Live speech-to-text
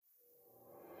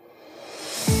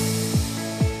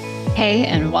Hey,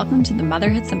 and welcome to the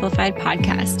Motherhood Simplified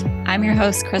podcast. I'm your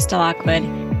host, Krista Lockwood,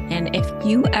 and if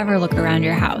you ever look around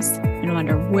your house and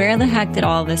wonder where the heck did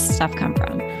all this stuff come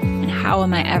from and how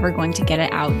am I ever going to get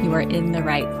it out, you are in the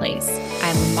right place.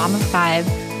 I'm a mom of 5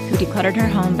 who decluttered her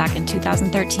home back in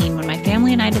 2013 when my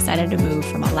family and I decided to move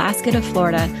from Alaska to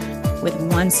Florida with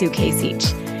 1 suitcase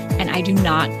each, and I do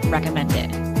not recommend it.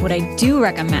 What I do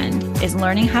recommend is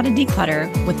learning how to declutter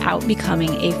without becoming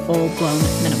a full-blown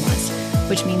minimalist,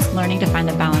 which means learning to find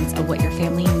the balance of what your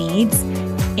family needs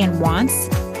and wants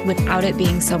without it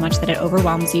being so much that it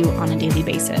overwhelms you on a daily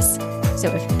basis.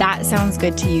 So if that sounds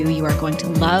good to you, you are going to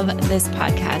love this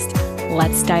podcast.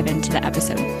 Let's dive into the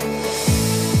episode.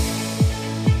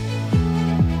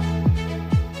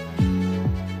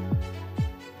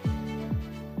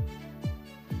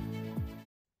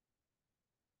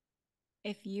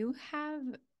 If you have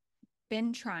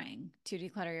been trying to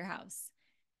declutter your house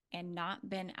and not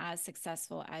been as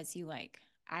successful as you like,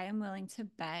 I am willing to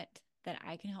bet that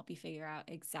I can help you figure out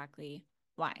exactly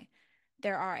why.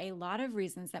 There are a lot of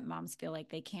reasons that moms feel like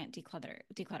they can't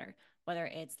declutter, whether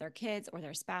it's their kids or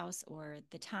their spouse or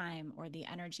the time or the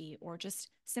energy or just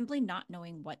simply not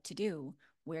knowing what to do,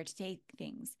 where to take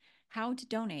things, how to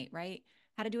donate, right?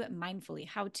 How to do it mindfully,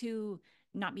 how to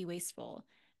not be wasteful.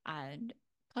 And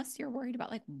plus you're worried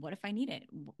about like, what if I need it?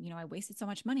 I wasted so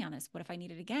much money on this. What if I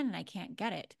need it again and I can't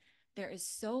get it? There is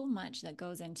so much that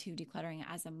goes into decluttering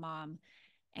as a mom.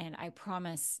 And I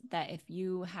promise that if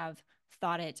you have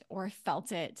thought it or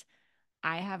felt it,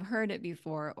 I have heard it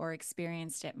before or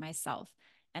experienced it myself.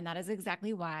 And that is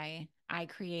exactly why I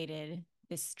created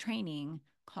this training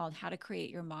called How to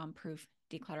Create Your Mom-Proof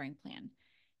Decluttering Plan.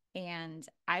 And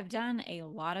I've done a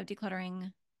lot of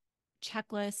decluttering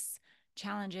checklists,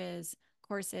 challenges,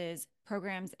 courses,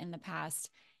 programs in the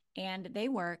past, and they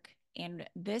work. And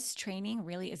this training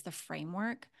really is the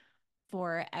framework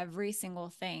for every single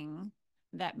thing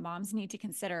that moms need to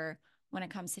consider when it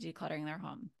comes to decluttering their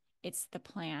home. It's the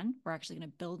plan. We're actually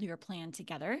going to build your plan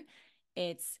together.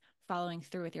 It's following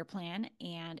through with your plan,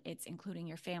 and it's including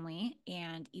your family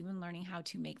and even learning how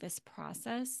to make this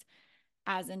process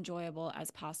as enjoyable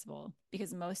as possible,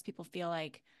 because most people feel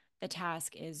like the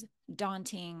task is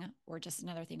daunting or just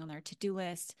another thing on their to-do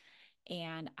list.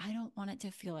 And I don't want it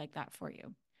to feel like that for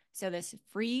you. So this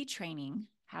free training,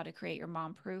 How to Create Your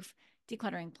Mom-Proof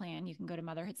Decluttering Plan, you can go to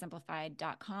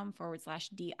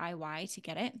motherhoodsimplified.com/DIY to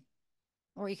get it.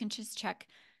 Or you can just check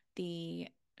the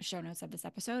show notes of this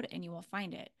episode and you will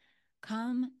find it.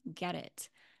 Come get it.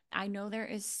 I know there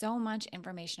is so much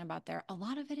information about there. A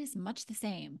lot of it is much the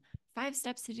same. 5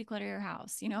 steps to declutter your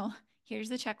house. Here's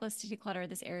the checklist to declutter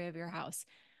this area of your house.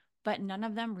 But none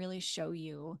of them really show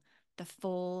you the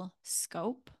full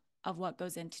scope of what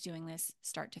goes into doing this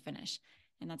start to finish.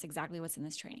 And that's exactly what's in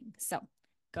this training. So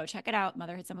go check it out,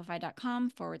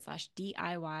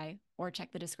 motherhoodsimplified.com/DIY, or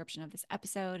check the description of this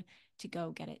episode to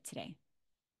go get it today.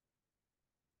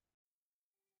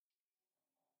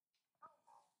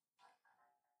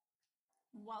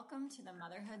 Welcome to the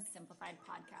Motherhood Simplified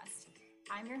podcast.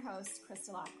 I'm your host,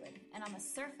 Krista Lockwood, and on the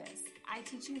surface, I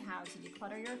teach you how to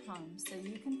declutter your home so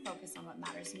you can focus on what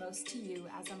matters most to you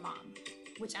as a mom,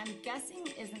 which I'm guessing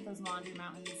isn't those laundry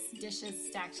mountains, dishes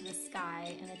stacked to the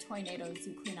sky, and the tornadoes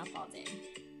you clean up all day.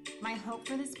 My hope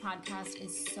for this podcast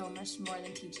is so much more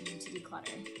than teaching you to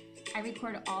declutter. I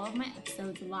record all of my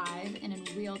episodes live and in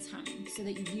real time so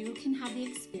that you can have the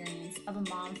experience of a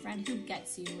mom friend who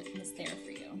gets you and is there for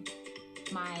you.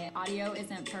 My audio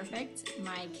isn't perfect.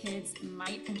 My kids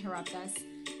might interrupt us,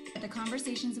 but the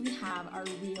conversations we have are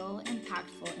real,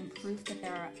 impactful, and proof that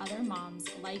there are other moms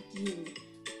like you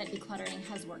that decluttering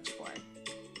has worked for.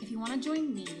 If you want to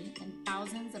join me and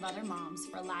thousands of other moms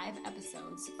for live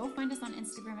episodes, go find us on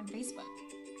Instagram and Facebook.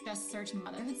 Just search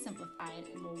Motherhood Simplified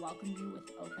and we'll welcome you with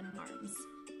open arms.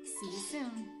 See you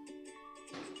soon.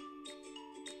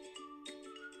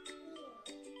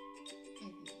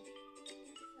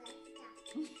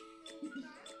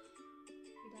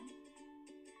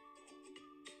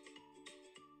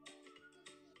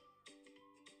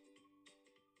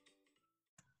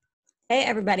 Hey,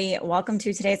 everybody. Welcome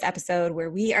to today's episode where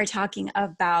we are talking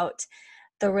about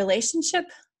the relationship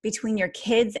between your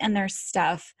kids and their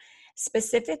stuff,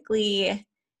 specifically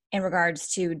in regards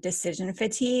to decision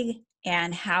fatigue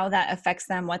and how that affects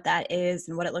them, what that is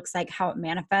and what it looks like, how it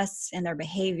manifests in their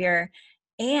behavior,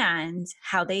 and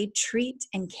how they treat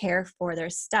and care for their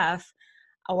stuff,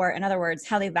 or in other words,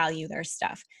 how they value their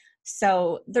stuff.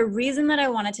 So the reason that I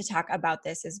wanted to talk about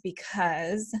this is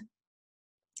because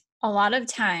a lot of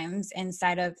times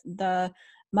inside of the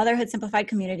Motherhood Simplified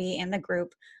community and the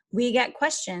group, we get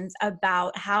questions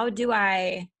about how do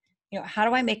I how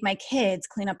do I make my kids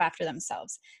clean up after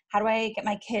themselves? How do I get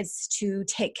my kids to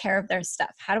take care of their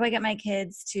stuff? How do I get my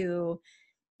kids to,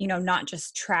 not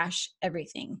just trash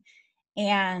everything?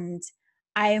 And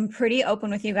I am pretty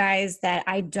open with you guys that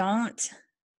I don't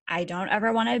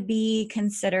ever want to be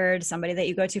considered somebody that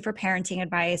you go to for parenting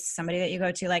advice, somebody that you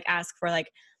go to like ask for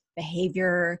like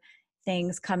behavior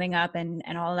things coming up and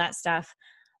all of that stuff.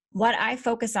 What I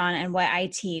focus on and what I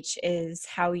teach is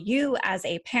how you as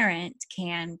a parent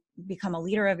can become a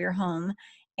leader of your home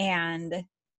and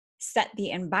set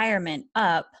the environment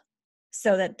up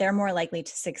so that they're more likely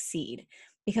to succeed.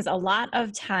 Because a lot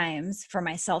of times, for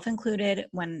myself included,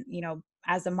 when,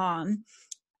 as a mom,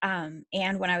 and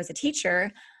when I was a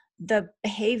teacher, the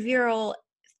behavioral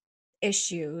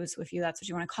issues, if you that's what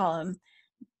you want to call them,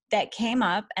 that came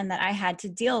up and that I had to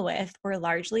deal with were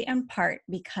largely in part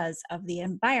because of the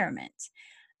environment,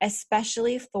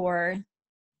 especially for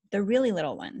the really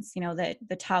little ones,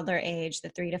 the toddler age, the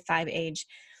 3 to 5 age.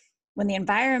 When the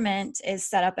environment is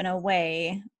set up in a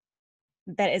way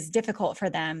that is difficult for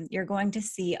them, you're going to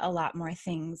see a lot more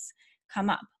things come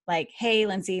up. Like, hey,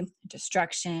 Lindsay,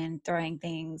 destruction, throwing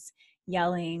things,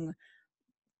 yelling,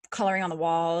 coloring on the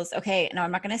walls. Okay, now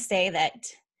I'm not going to say that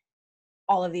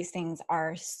all of these things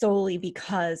are solely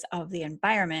because of the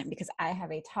environment, because I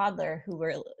have a toddler who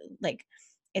were like,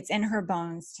 it's in her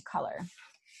bones to color.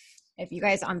 If you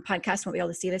guys on the podcast won't be able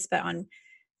to see this, but on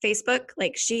Facebook,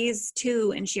 like she's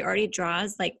 2 and she already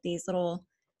draws like these little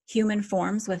human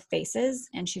forms with faces,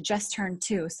 and she just turned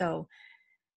 2. So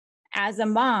as a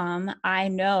mom, I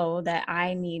know that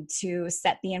I need to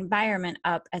set the environment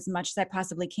up as much as I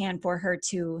possibly can for her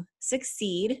to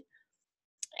succeed.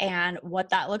 And what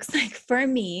that looks like for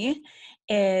me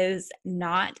is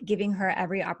not giving her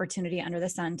every opportunity under the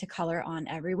sun to color on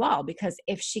every wall, because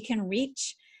if she can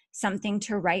reach something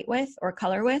to write with or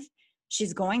color with,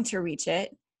 she's going to reach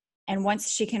it. And once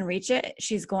she can reach it,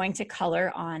 she's going to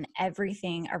color on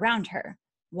everything around her: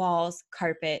 walls,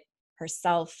 carpet,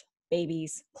 herself,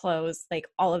 babies, clothes, like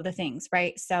all of the things,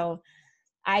 right? So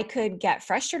I could get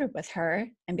frustrated with her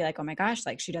and be like, oh my gosh,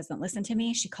 like she doesn't listen to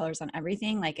me. She colors on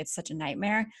everything. Like it's such a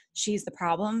nightmare. She's the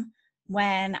problem.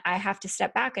 When I have to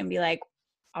step back and be like,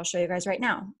 I'll show you guys right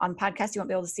now. On podcast, you won't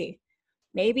be able to see.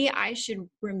 Maybe I should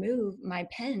remove my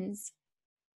pens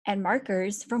and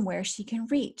markers from where she can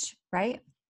reach, right?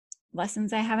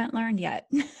 Lessons I haven't learned yet.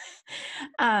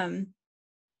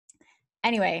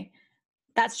 Anyway,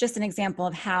 that's just an example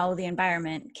of how the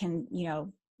environment can,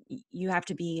 you have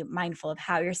to be mindful of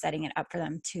how you're setting it up for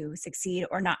them to succeed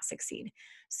or not succeed.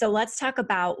 So let's talk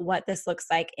about what this looks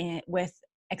like with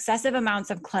excessive amounts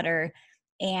of clutter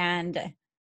and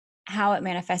how it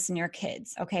manifests in your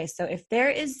kids. Okay, so if there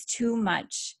is too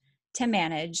much to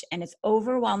manage and it's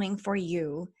overwhelming for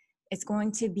you, it's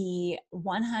going to be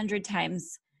 100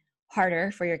 times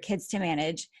harder for your kids to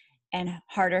manage and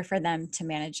harder for them to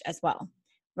manage as well,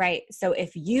 right? So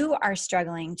if you are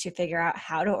struggling to figure out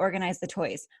how to organize the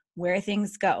toys, where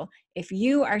things go, if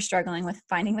you are struggling with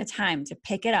finding the time to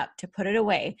pick it up, to put it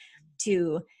away,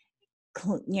 to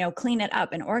clean it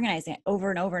up and organize it over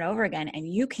and over and over again,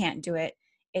 and you can't do it,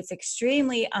 it's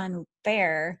extremely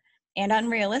unfair and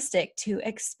unrealistic to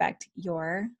expect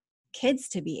your kids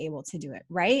to be able to do it,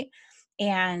 right?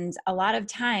 And a lot of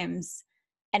times,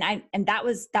 and that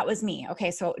was me. Okay,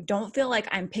 so don't feel like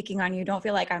I'm picking on you. Don't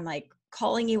feel like I'm like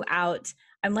calling you out.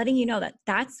 I'm letting you know that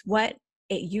that's what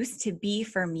it used to be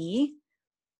for me.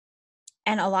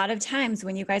 And a lot of times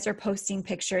when you guys are posting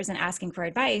pictures and asking for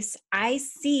advice, I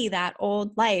see that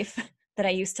old life that I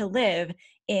used to live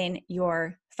in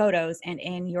your photos and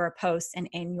in your posts and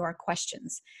in your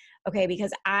questions. Okay,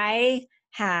 because I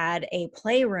had a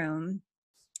playroom.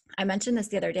 I mentioned this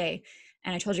the other day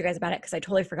and I told you guys about it because I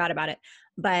totally forgot about it.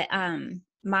 But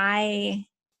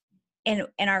in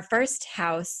our first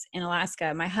house in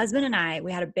Alaska, my husband and I,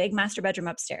 we had a big master bedroom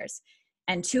upstairs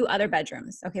and 2 other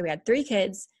bedrooms. Okay, we had 3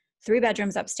 kids, 3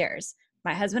 bedrooms upstairs.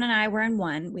 My husband and I were in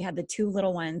one. We had the 2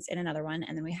 little ones in another one,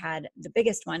 and then we had the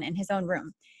biggest one in his own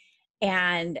room.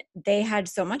 And they had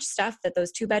so much stuff that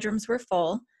those 2 bedrooms were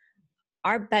full.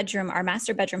 Our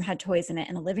master bedroom had toys in it,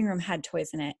 and the living room had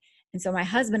toys in it. And so my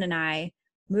husband and I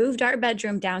moved our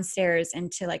bedroom downstairs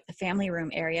into like the family room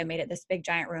area, made it this big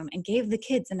giant room, and gave the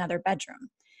kids another bedroom.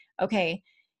 Okay.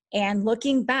 And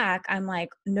looking back, I'm like,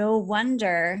 no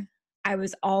wonder I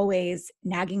was always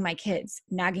nagging my kids,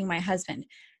 nagging my husband,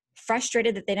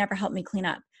 frustrated that they never helped me clean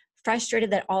up,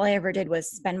 frustrated that all I ever did was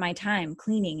spend my time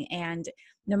cleaning. And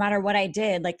no matter what I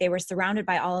did, like they were surrounded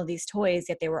by all of these toys,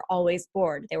 yet they were always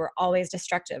bored. They were always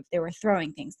destructive. They were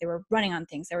throwing things. They were running on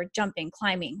things. They were jumping,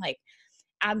 climbing, like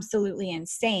absolutely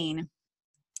insane.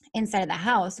 inside of the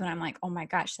house when I'm like, oh my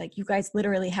gosh, like you guys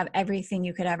literally have everything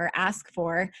you could ever ask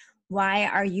for. Why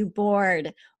are you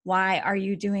bored? Why are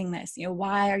you doing this? You know,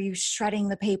 why are you shredding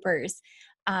the papers?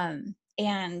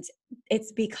 And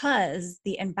it's because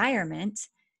the environment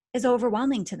is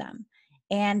overwhelming to them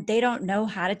and they don't know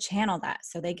how to channel that.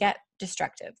 So they get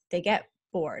destructive, they get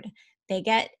bored, they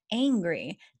get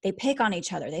angry, they pick on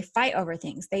each other, they fight over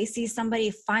things. They see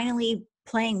somebody finally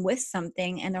playing with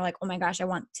something and they're like, oh my gosh, I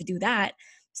want to do that.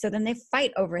 So then they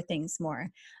fight over things more.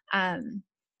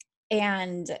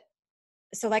 And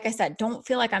so, like I said, don't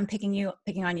feel like I'm picking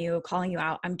on you, calling you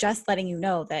out. I'm just letting you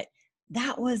know that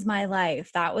that was my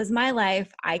life. That was my life.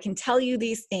 I can tell you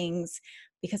these things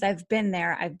because I've been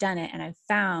there, I've done it, and I've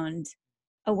found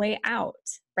a way out,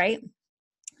 right?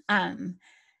 Um,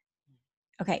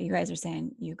 okay, you guys are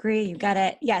saying you agree, you get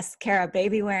it. Yes, Kara,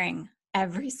 baby wearing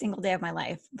every single day of my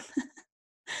life.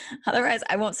 Otherwise,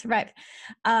 I won't survive.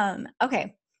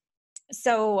 Okay,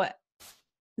 so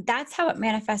that's how it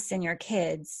manifests in your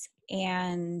kids.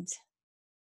 And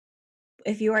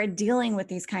if you are dealing with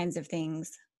these kinds of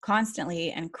things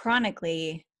constantly and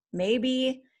chronically,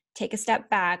 maybe take a step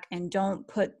back and don't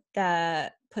put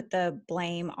the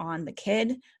blame on the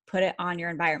kid, put it on your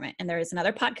environment. And there is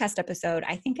another podcast episode,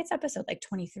 I think it's episode like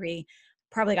 23,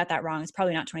 probably got that wrong, it's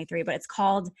probably not 23, but it's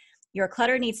called Your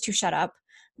Clutter Needs to Shut Up,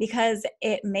 because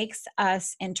it makes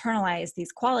us internalize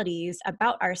these qualities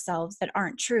about ourselves that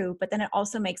aren't true, but then it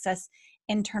also makes us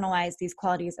internalize these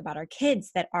qualities about our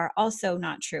kids that are also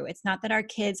not true. It's not that our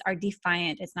kids are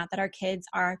defiant. It's not that our kids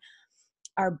are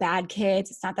bad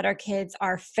kids. It's not that our kids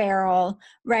are feral,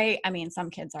 right? I mean, some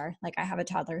kids are. Like, I have a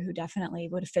toddler who definitely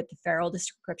would fit the feral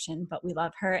description, but we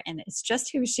love her and it's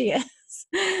just who she is.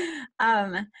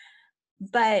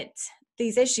 But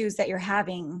these issues that you're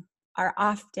having are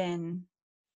often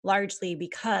largely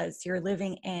because you're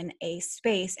living in a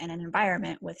space and an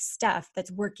environment with stuff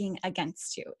that's working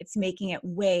against you. It's making it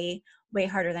way, way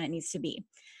harder than it needs to be.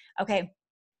 Okay,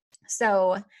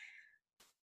 so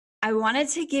I wanted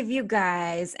to give you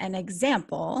guys an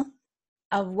example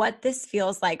of what this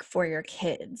feels like for your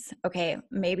kids. Okay,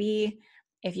 maybe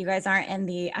if you guys aren't in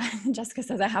the, Jessica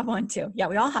says I have one too. Yeah,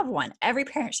 we all have one. Every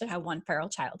parent should have one feral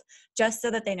child just so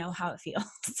that they know how it feels.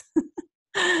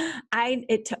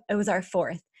 It was our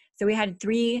fourth. So we had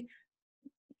 3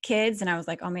 kids and I was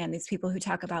like, oh man, these people who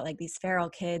talk about like these feral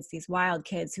kids, these wild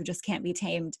kids who just can't be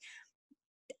tamed,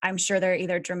 I'm sure they're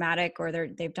either dramatic or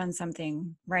they've done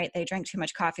something, right? They drank too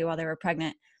much coffee while they were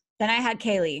pregnant. Then I had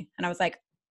Kaylee and I was like,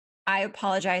 I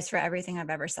apologize for everything I've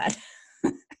ever said.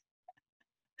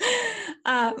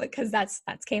 Because that's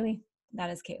Kaylee.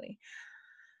 That is Kaylee.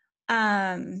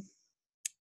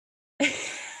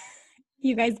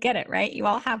 You guys get it, right? You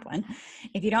all have one.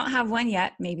 If you don't have one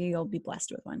yet, maybe you'll be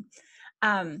blessed with one.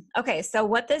 Okay, so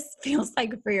what this feels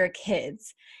like for your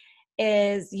kids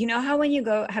is, you know how when you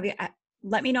go,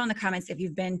 let me know in the comments if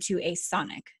you've been to a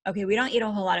Sonic. Okay, we don't eat a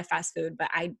whole lot of fast food, but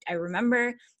I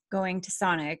remember going to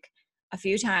Sonic a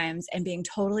few times and being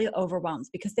totally overwhelmed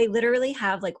because they literally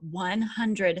have like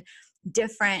 100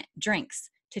 different drinks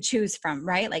to choose from,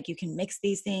 right? Like you can mix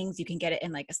these things, you can get it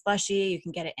in like a slushie, you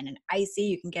can get it in an icy,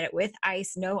 you can get it with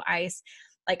ice, no ice,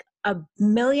 like a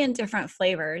million different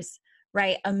flavors,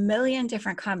 right? A million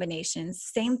different combinations.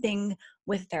 Same thing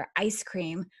with their ice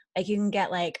cream. Like you can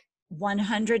get like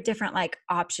 100 different like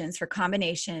options for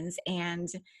combinations. And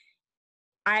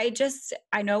I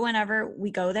know whenever we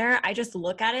go there, I just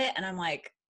look at it and I'm like,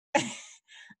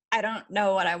 I don't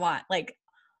know what I want. Like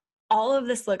all of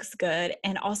this looks good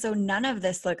and also none of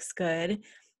this looks good.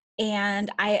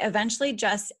 And I eventually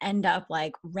just end up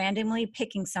like randomly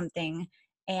picking something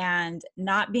and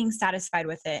not being satisfied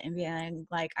with it and being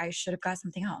like, I should have got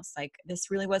something else. Like this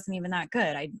really wasn't even that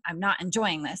good. I'm not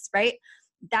enjoying this, right?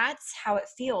 That's how it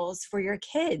feels for your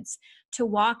kids to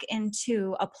walk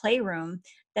into a playroom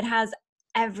that has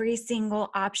every single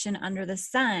option under the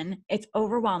sun. It's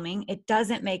overwhelming. It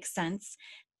doesn't make sense.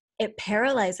 It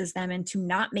paralyzes them into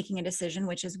not making a decision,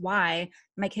 which is why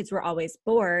my kids were always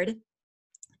bored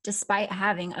despite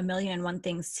having a million and one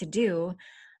things to do.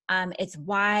 It's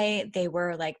why they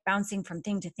were like bouncing from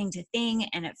thing to thing to thing,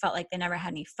 and it felt like they never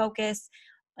had any focus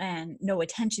and no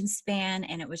attention span,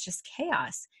 and it was just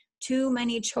chaos. Too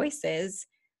many choices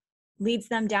leads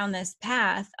them down this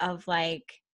path of like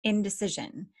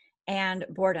indecision and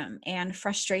boredom and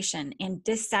frustration and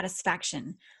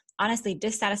dissatisfaction. Honestly,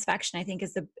 dissatisfaction I think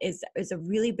is a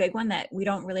really big one that we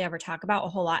don't really ever talk about a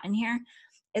whole lot in here,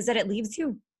 is that it leaves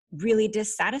you really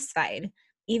dissatisfied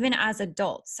even as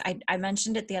adults. I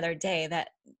mentioned it the other day that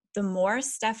the more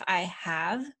stuff I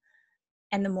have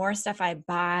and the more stuff I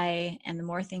buy and the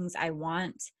more things I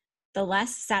want, the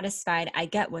less satisfied I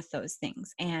get with those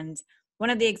things. And one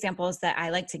of the examples that I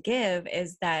like to give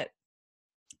is that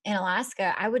in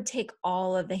Alaska, I would take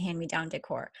all of the hand-me-down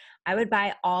decor. I would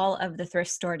buy all of the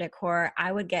thrift store decor.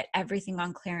 I would get everything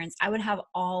on clearance. I would have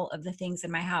all of the things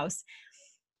in my house.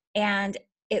 And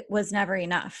it was never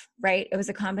enough, right? It was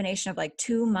a combination of like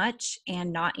too much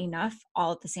and not enough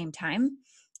all at the same time.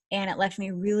 And it left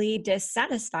me really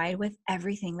dissatisfied with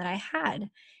everything that I had.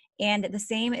 And the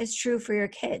same is true for your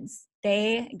kids.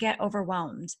 They get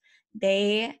overwhelmed.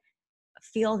 They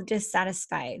feel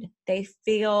dissatisfied. They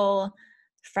feel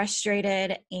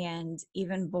frustrated and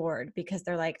even bored because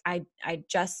they're like, I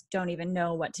just don't even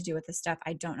know what to do with this stuff.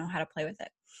 I don't know how to play with it.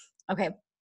 Okay.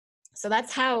 So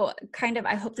that's how kind of,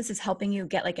 I hope this is helping you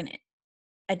get like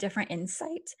a different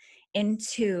insight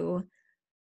into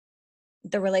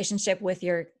the relationship with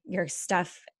your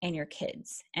stuff and your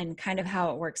kids and kind of how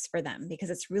it works for them,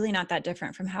 because it's really not that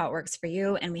different from how it works for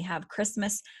you. And we have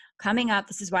Christmas coming up.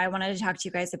 This is why I wanted to talk to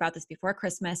you guys about this before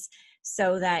Christmas,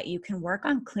 so that you can work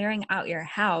on clearing out your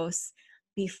house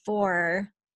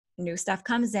before new stuff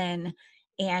comes in,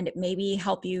 and maybe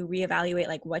help you reevaluate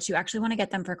like what you actually want to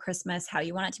get them for Christmas, how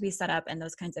you want it to be set up, and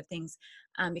those kinds of things,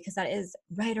 because that is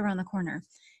right around the corner.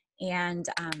 And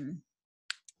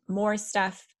more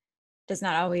stuff does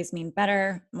not always mean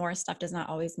better. More stuff does not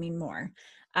always mean more.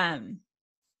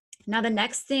 Now the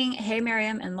next thing, hey,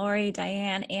 Miriam and Lori,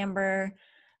 Diane, Amber,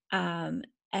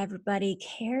 everybody,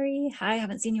 Carrie. Hi, I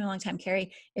haven't seen you in a long time,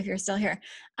 Carrie, if you're still here.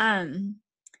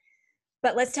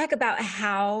 But let's talk about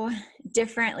how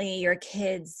differently your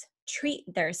kids treat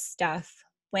their stuff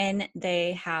when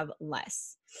they have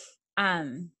less.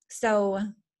 So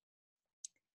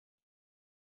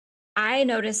I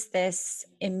noticed this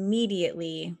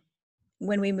immediately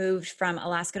when we moved from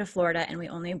Alaska to Florida and we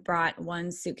only brought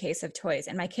one suitcase of toys.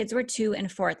 And my kids were 2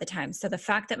 and 4 at the time. So the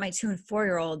fact that my 2 and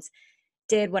 4-year-olds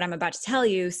did what I'm about to tell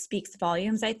you speaks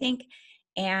volumes, I think.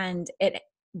 And it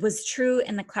was true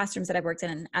in the classrooms that I've worked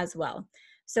in as well.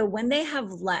 So when they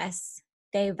have less,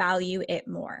 they value it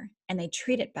more and they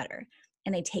treat it better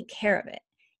and they take care of it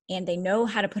and they know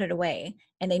how to put it away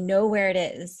and they know where it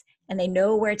is and they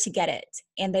know where to get it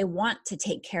and they want to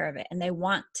take care of it and they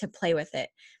want to play with it.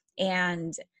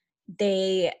 And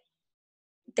they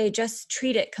just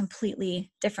treat it completely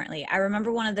differently. I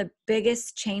remember one of the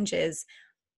biggest changes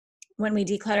when we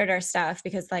decluttered our stuff,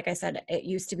 because like I said, it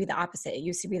used to be the opposite. It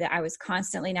used to be that I was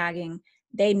constantly nagging.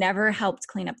 They never helped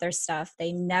clean up their stuff.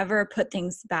 They never put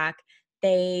things back.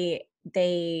 They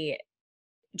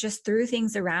just threw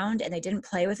things around and they didn't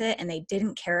play with it and they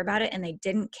didn't care about it and they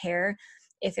didn't care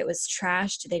if it was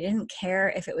trashed. They didn't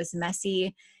care if it was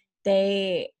messy.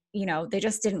 They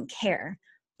just didn't care.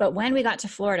 But when we got to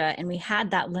Florida and we had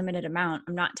that limited amount,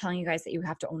 I'm not telling you guys that you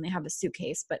have to only have a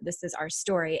suitcase, but this is our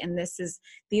story. And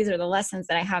these are the lessons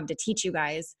that I have to teach you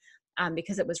guys,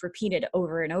 because it was repeated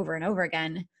over and over and over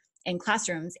again in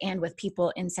classrooms and with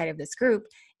people inside of this group,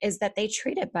 is that they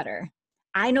treat it better.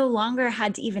 I no longer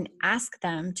had to even ask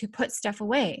them to put stuff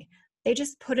away. They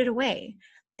just put it away.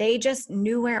 They just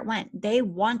knew where it went. They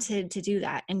wanted to do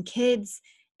that. And kids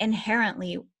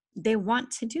inherently, they want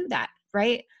to do that,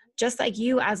 right? Just like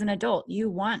you as an adult, you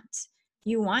want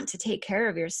to take care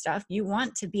of your stuff. You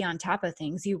want to be on top of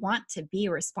things. You want to be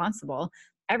responsible.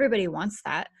 Everybody wants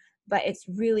that, but it's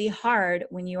really hard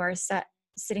when you are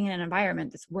sitting in an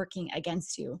environment that's working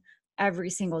against you every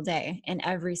single day in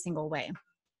every single way,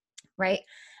 right?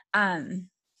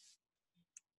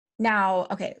 Now,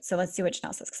 okay, so let's see what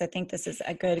Janelle says, because I think this is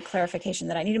a good clarification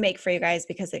that I need to make for you guys,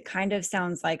 because it kind of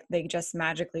sounds like they just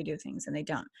magically do things and they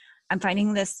don't. I'm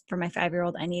finding this for my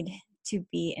 5-year-old. I need to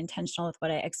be intentional with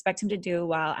what I expect him to do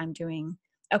while I'm doing.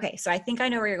 Okay, so I think I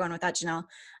know where you're going with that, Janelle.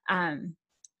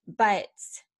 But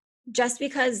just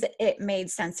because it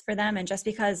made sense for them and just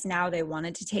because now they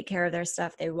wanted to take care of their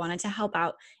stuff, they wanted to help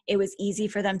out, it was easy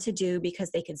for them to do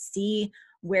because they could see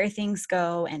where things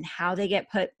go and how they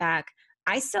get put back.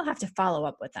 I still have to follow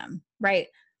up with them, right?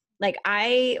 Like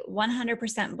I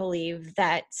 100% believe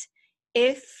that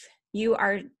if you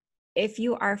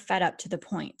are fed up to the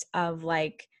point of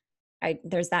like,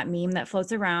 there's that meme that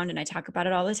floats around and I talk about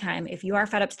it all the time. If you are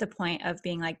fed up to the point of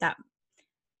being like that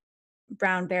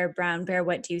brown bear,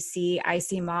 what do you see? I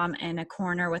see mom in a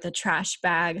corner with a trash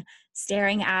bag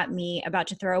staring at me, about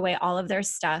to throw away all of their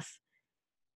stuff,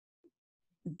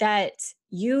 that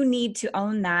you need to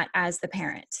own that as the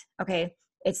parent, okay?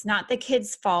 It's not the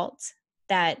kid's fault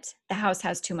that the house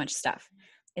has too much stuff.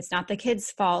 It's not the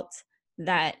kid's fault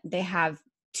that they have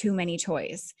too many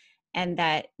toys and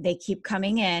that they keep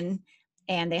coming in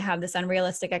and they have this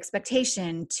unrealistic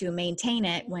expectation to maintain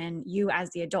it when you as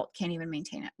the adult can't even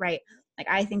maintain it, right? Like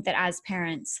I think that as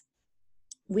parents,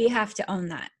 We have to own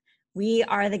that. We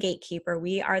are the gatekeeper.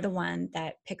 We are the one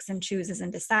that picks and chooses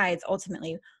and decides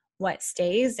ultimately what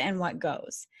stays and what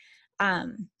goes.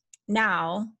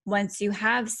 Now, once you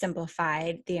have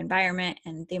simplified the environment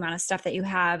and the amount of stuff that you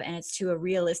have, and it's to a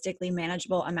realistically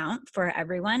manageable amount for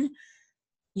everyone,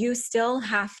 you still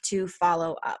have to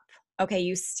follow up. Okay,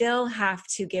 you still have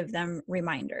to give them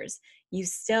reminders. You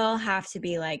still have to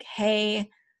be like, hey,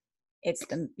 it's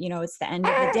the end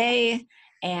of the day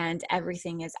and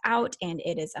everything is out and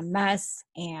it is a mess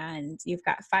and you've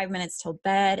got 5 minutes till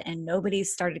bed and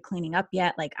nobody's started cleaning up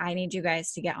yet. Like, I need you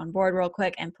guys to get on board real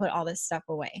quick and put all this stuff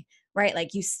away, right?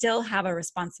 Like, you still have a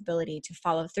responsibility to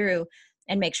follow through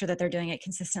and make sure that they're doing it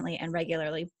consistently and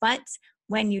regularly. But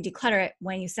when you declutter it,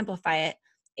 when you simplify it,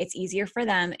 it's easier for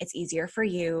them, it's easier for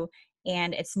you,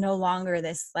 and it's no longer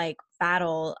this like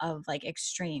battle of like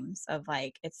extremes of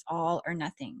like it's all or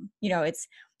nothing. It's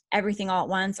everything all at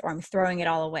once or I'm throwing it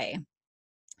all away.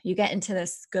 You get into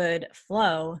this good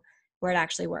flow where it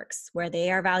actually works, where they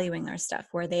are valuing their stuff,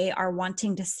 where they are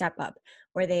wanting to step up,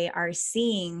 where they are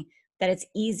seeing that it's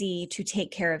easy to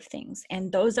take care of things.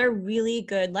 And those are really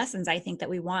good lessons, I think, that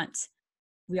we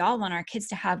all want our kids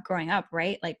to have growing up,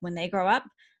 right? Like, when they grow up,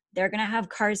 they're going to have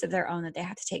cars of their own that they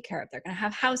have to take care of. They're going to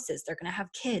have houses. They're going to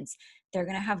have kids. They're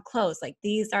going to have clothes. Like,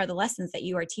 these are the lessons that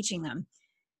you are teaching them,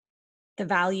 the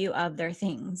value of their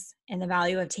things and the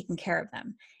value of taking care of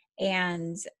them.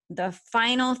 And the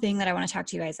final thing that I want to talk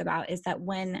to you guys about is that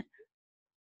when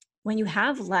you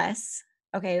have less,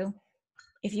 okay,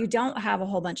 if you don't have a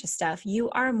whole bunch of stuff, you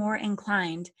are more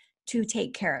inclined to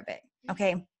take care of it.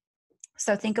 Okay.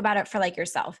 So think about it for like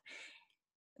yourself.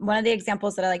 One of the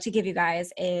examples that I like to give you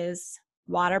guys is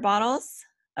water bottles.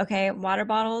 Okay. Water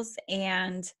bottles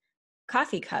and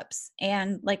coffee cups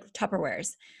and like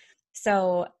Tupperwares.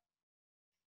 So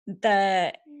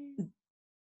the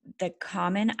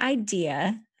common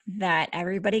idea that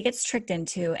everybody gets tricked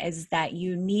into is that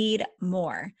you need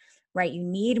more, right? You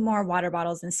need more water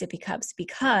bottles and sippy cups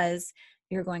because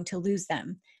you're going to lose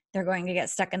them. They're going to get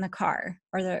stuck in the car,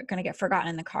 or they're going to get forgotten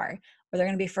in the car, or they're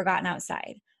going to be forgotten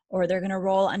outside, or they're going to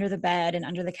roll under the bed and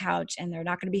under the couch and they're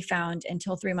not going to be found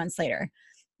until 3 months later,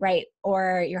 right?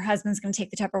 Or your husband's going to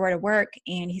take the Tupperware to work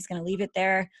and he's going to leave it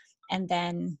there, and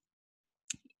then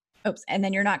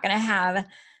you're not going to have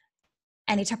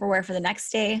any Tupperware for the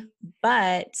next day.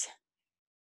 But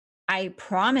I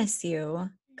promise you,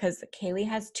 because Kaylee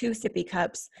has 2 sippy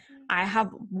cups, I have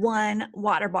 1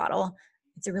 water bottle.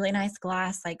 It's a really nice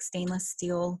glass, like stainless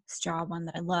steel straw one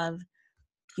that I love.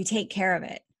 You take care of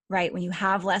it, right? When you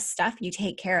have less stuff, you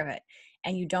take care of it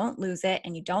and you don't lose it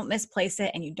and you don't misplace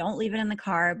it and you don't leave it in the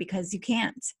car because you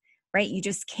can't, right? You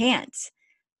just can't.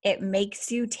 It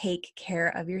makes you take care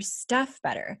of your stuff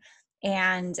better.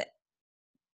 And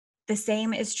the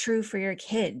same is true for your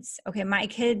kids. Okay, my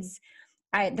kids,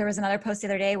 there was another post the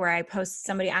other day where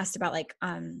somebody asked about like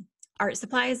art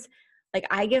supplies. Like,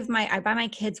 I buy my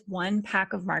kids 1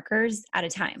 pack of markers at a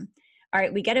time. All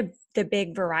right, we get the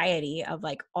big variety of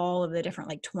like all of the different,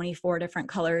 like 24 different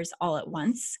colors all at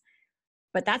once,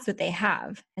 but that's what they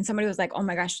have. And somebody was like, oh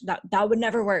my gosh, that would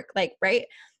never work. Like, right.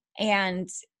 And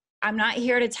I'm not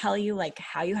here to tell you like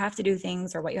how you have to do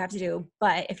things or what you have to do,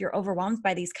 but if you're overwhelmed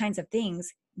by these kinds of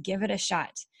things, give it a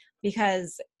shot,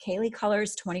 because Kaylee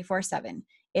colors 24/7.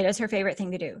 It is her favorite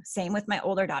thing to do. Same with my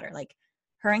older daughter. Like,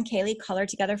 her and Kaylee color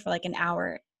together for like an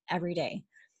hour every day.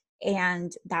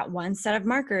 And that 1 set of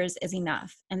markers is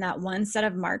enough. And that 1 set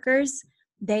of markers,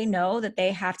 they know that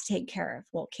they have to take care of.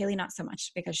 Well, Kaylee, not so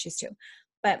much because she's 2.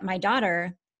 But my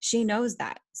daughter, she knows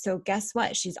that. So guess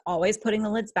what? She's always putting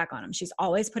the lids back on them. She's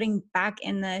always putting back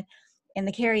in the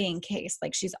carrying case.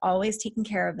 Like, she's always taking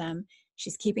care of them.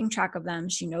 She's keeping track of them.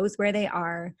 She knows where they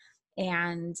are.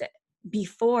 And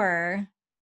before,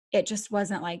 it just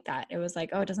wasn't like that. It was like,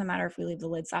 oh, it doesn't matter if we leave the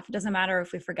lids off. It doesn't matter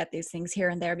if we forget these things here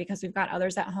and there because we've got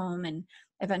others at home and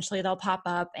eventually they'll pop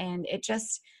up. And it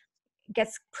just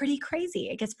gets pretty crazy.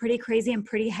 It gets pretty crazy and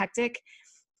pretty hectic.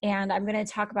 And I'm going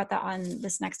to talk about that on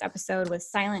this next episode with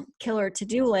silent killer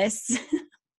to-do lists.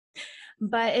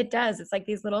 But it does. It's like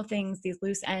these little things, these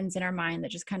loose ends in our mind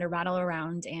that just kind of rattle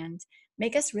around and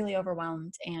make us really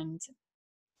overwhelmed and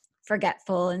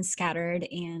forgetful and scattered.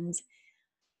 And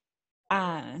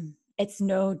it's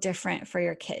no different for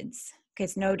your kids. Okay,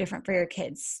 it's no different for your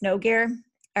kids. Snow gear.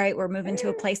 All right, we're moving to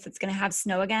a place that's going to have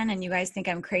snow again. And you guys think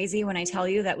I'm crazy when I tell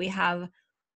you that we have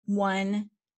 1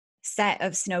 set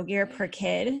of snow gear per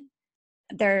kid.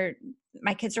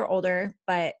 My kids are older,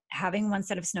 but having 1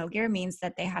 set of snow gear means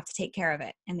that they have to take care of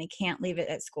it and they can't leave it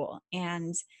at school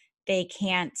and they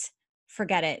can't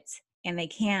forget it and they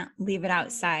can't leave it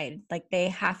outside. Like, they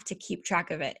have to keep track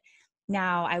of it.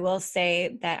 Now, I will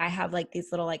say that I have like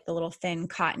these little, like the little thin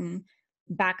cotton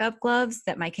backup gloves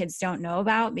that my kids don't know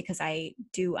about, because I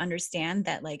do understand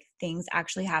that like things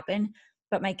actually happen.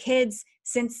 But my kids,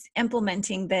 since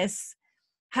implementing this,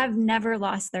 have never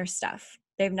lost their stuff.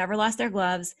 They've never lost their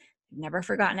gloves, never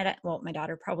forgotten it. Well, my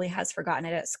daughter probably has forgotten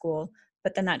it at school,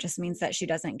 but then that just means that she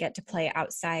doesn't get to play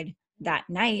outside that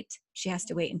night. She has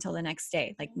to wait until the next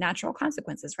day, like natural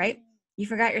consequences, right? You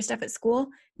forgot your stuff at school.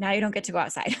 Now you don't get to go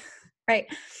outside, right?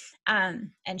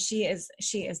 And she is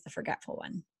the forgetful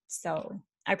one. So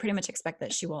I pretty much expect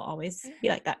that she will always be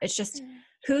like that. It's just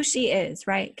who she is,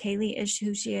 right? Kaylee is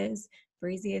who she is.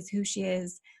 Breezy is who she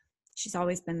is. She's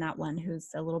always been that one who's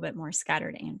a little bit more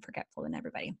scattered and forgetful than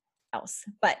everybody else.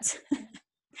 But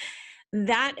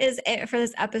that is it for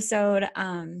this episode.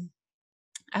 I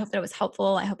hope that it was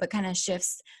helpful. I hope it kind of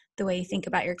shifts the way you think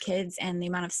about your kids and the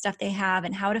amount of stuff they have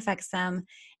and how it affects them.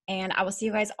 And I will see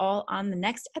you guys all on the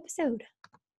next episode.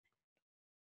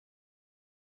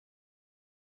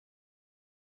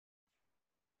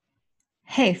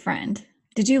 Hey friend,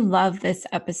 did you love this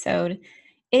episode?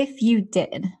 If you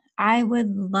did, I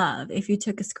would love if you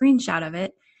took a screenshot of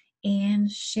it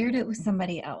and shared it with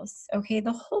somebody else. Okay,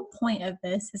 the whole point of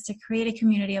this is to create a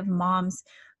community of moms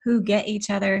who get each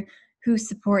other, who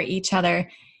support each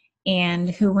other,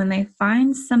 and who, when they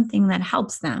find something that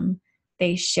helps them,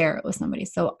 they share it with somebody.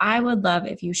 So I would love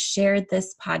if you shared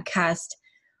this podcast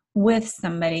with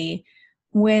somebody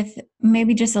with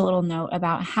maybe just a little note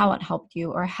about how it helped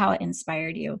you or how it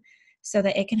inspired you, so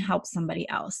that it can help somebody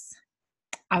else.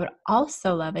 I would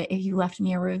also love it if you left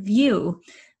me a review.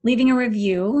 Leaving a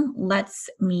review lets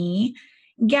me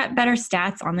get better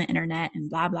stats on the internet and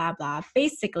blah, blah, blah.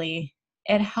 Basically,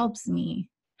 it helps me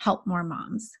help more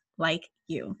moms like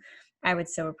you. I would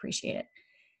so appreciate it.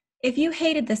 If you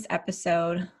hated this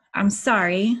episode, I'm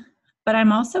sorry, but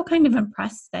I'm also kind of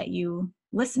impressed that you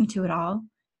listened to it all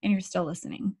and you're still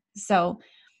listening. So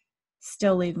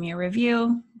still leave me a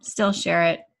review, still share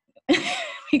it,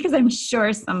 because I'm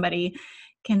sure somebody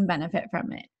can benefit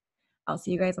from it. I'll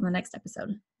see you guys on the next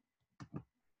episode.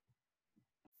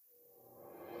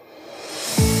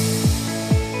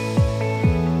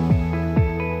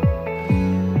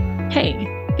 Hey,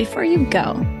 before you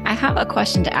go, I have a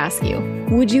question to ask you.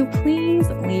 Would you please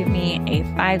leave me a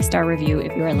 5-star review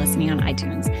if you are listening on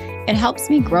iTunes? It helps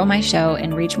me grow my show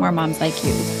and reach more moms like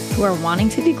you who are wanting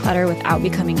to declutter without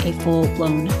becoming a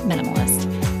full-blown minimalist.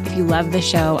 If you love the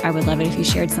show, I would love it if you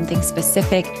shared something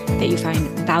specific that you find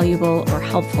valuable or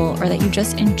helpful, or that you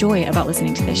just enjoy about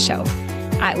listening to this show.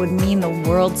 It would mean the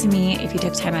world to me if you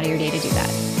took time out of your day to do that.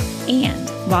 And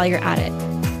while you're at it,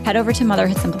 head over to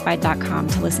motherhoodsimplified.com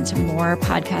to listen to more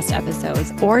podcast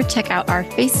episodes, or check out our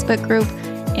Facebook group,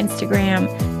 Instagram,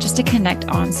 just to connect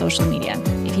on social media.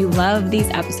 If you love these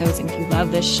episodes and if you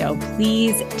love this show,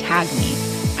 please tag me.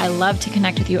 I love to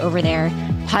connect with you over there.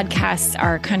 Podcasts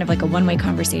are kind of like a one-way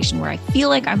conversation where I feel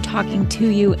like I'm talking to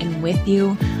you and with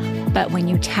you. But when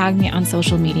you tag me on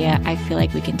social media, I feel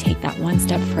like we can take that one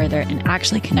step further and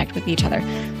actually connect with each other,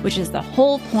 which is the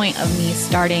whole point of me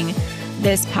starting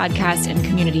this podcast and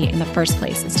community in the first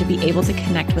place, is to be able to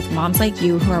connect with moms like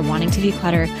you who are wanting to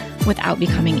declutter without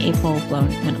becoming a full-blown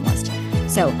minimalist.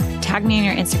 So tag me in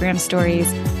your Instagram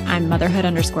stories. I'm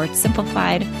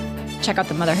motherhood_simplified. Check out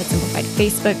the Motherhood Simplified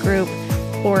Facebook group,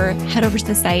 or head over to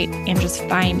the site and just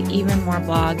find even more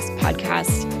blogs,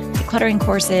 podcasts, decluttering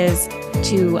courses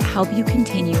to help you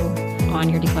continue on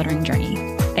your decluttering journey.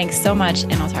 Thanks so much,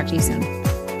 and I'll talk to you soon.